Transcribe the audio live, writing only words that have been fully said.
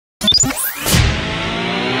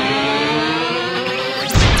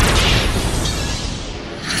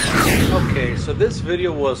So this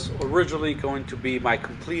video was originally going to be my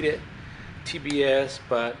completed TBS,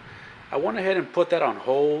 but I went ahead and put that on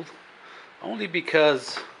hold only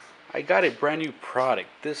because I got a brand new product.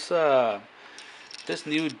 This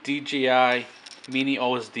new DJI Mini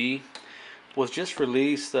OSD was just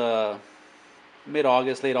released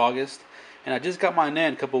mid-August, late August, and I just got mine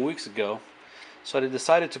in a couple weeks ago. So I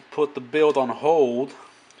decided to put the build on hold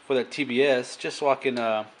for the TBS just so I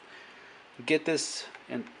can get this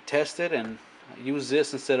and test it and use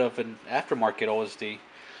this instead of an aftermarket OSD.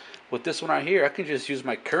 With this one right here, I can just use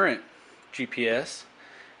my current GPS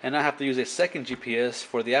and not have to use a second GPS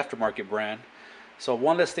for the aftermarket brand. So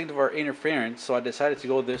one less thing of our interference, so I decided to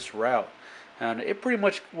go this route. And it pretty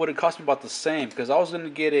much would have cost me about the same, because I was going to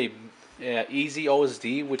get a easy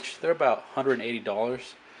OSD, which they're about $180.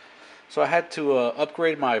 So I had to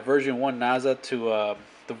upgrade my version 1 NASA to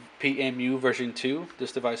the PMU version 2,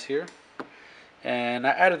 this device here. And I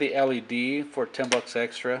added the LED for 10 bucks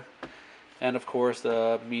extra, and of course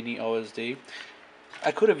the mini OSD. I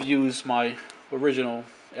could have used my original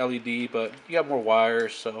LED, but you got more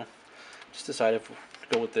wires, so just decided to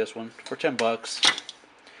go with this one for 10 bucks.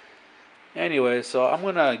 Anyway, so I'm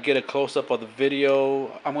gonna get a close-up of the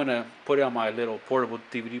video. I'm gonna put it on my little portable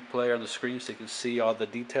DVD player on the screen so you can see all the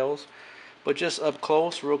details. But just up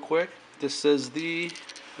close, real quick, this is the,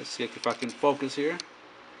 let's see if I can focus here.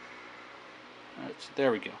 Right, so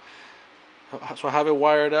there we go. So I have it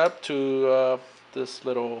wired up to this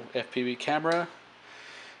little FPV camera,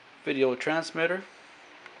 video transmitter,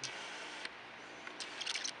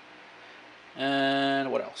 and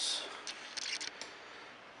what else?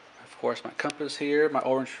 Of course, my compass here, my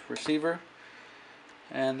orange receiver,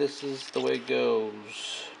 and this is the way it goes.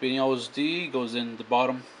 Mini OSD goes in the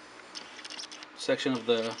bottom section of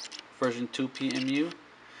the version 2 PMU,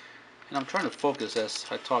 and I'm trying to focus as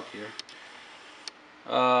I talk here.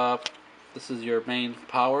 This is your main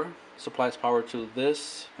power, supplies power to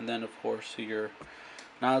this, and then of course to your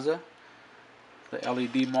NASA. The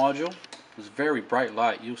LED module is very bright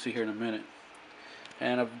light, you'll see here in a minute.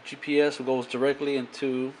 And a GPS goes directly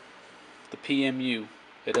into the PMU.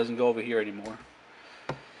 It doesn't go over here anymore.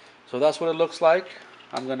 So that's what it looks like.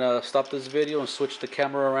 I'm gonna stop this video and switch the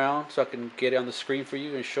camera around so I can get it on the screen for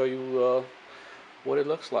you and show you what it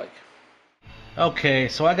looks like. Okay,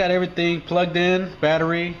 so I got everything plugged in,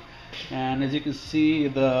 battery, and as you can see,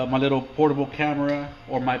 my little portable camera,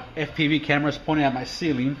 or my FPV camera, is pointing at my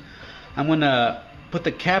ceiling. I'm gonna put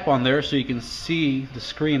the cap on there so you can see the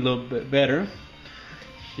screen a little bit better.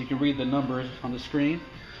 You can read the numbers on the screen.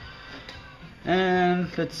 And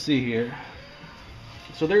let's see here.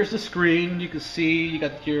 So there's the screen. You can see you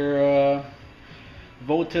got your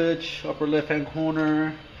voltage, upper left hand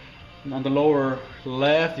corner. On the lower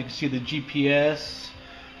left you can see the GPS,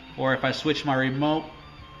 or if I switch my remote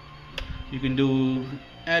you can do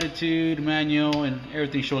attitude, manual, and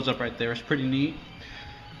everything shows up right there. It's pretty neat.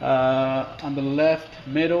 On the left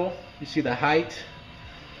middle you see the height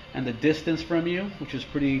and the distance from you, which is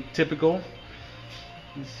pretty typical.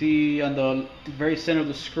 You see on the very center of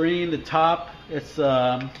the screen, the top, it's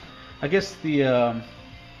I guess the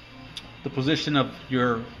position of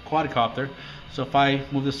your quadcopter. So if I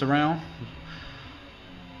move this around,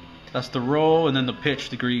 that's the roll, and then the pitch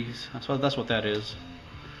degrees. That's what that is.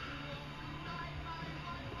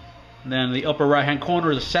 And then the upper right hand corner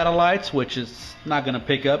is the satellites, which is not gonna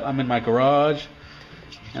pick up. I'm in my garage.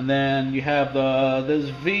 And then you have this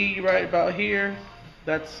V right about here.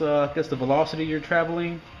 That's I guess the velocity you're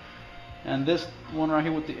traveling. And this one right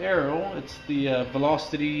here with the arrow, it's the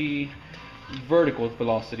velocity, vertical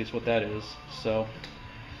velocity is what that is. So,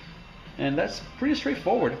 and that's pretty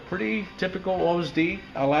straightforward, pretty typical OSD.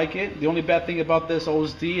 I like it. The only bad thing about this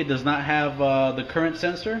OSD, it does not have the current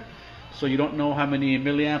sensor, so you don't know how many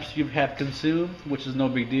milliamps you have consumed, which is no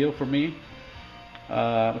big deal for me.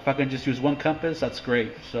 If I can just use one compass, that's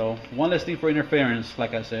great. So one less thing for interference,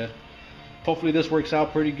 like I said. Hopefully this works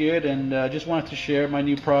out pretty good, and just wanted to share my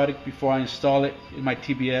new product before I install it in my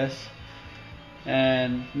TBS.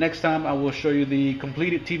 And next time I will show you the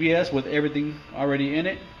completed TBS with everything already in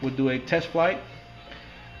it. We'll do a test flight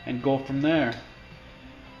and go from there.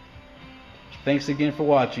 Thanks again for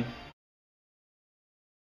watching.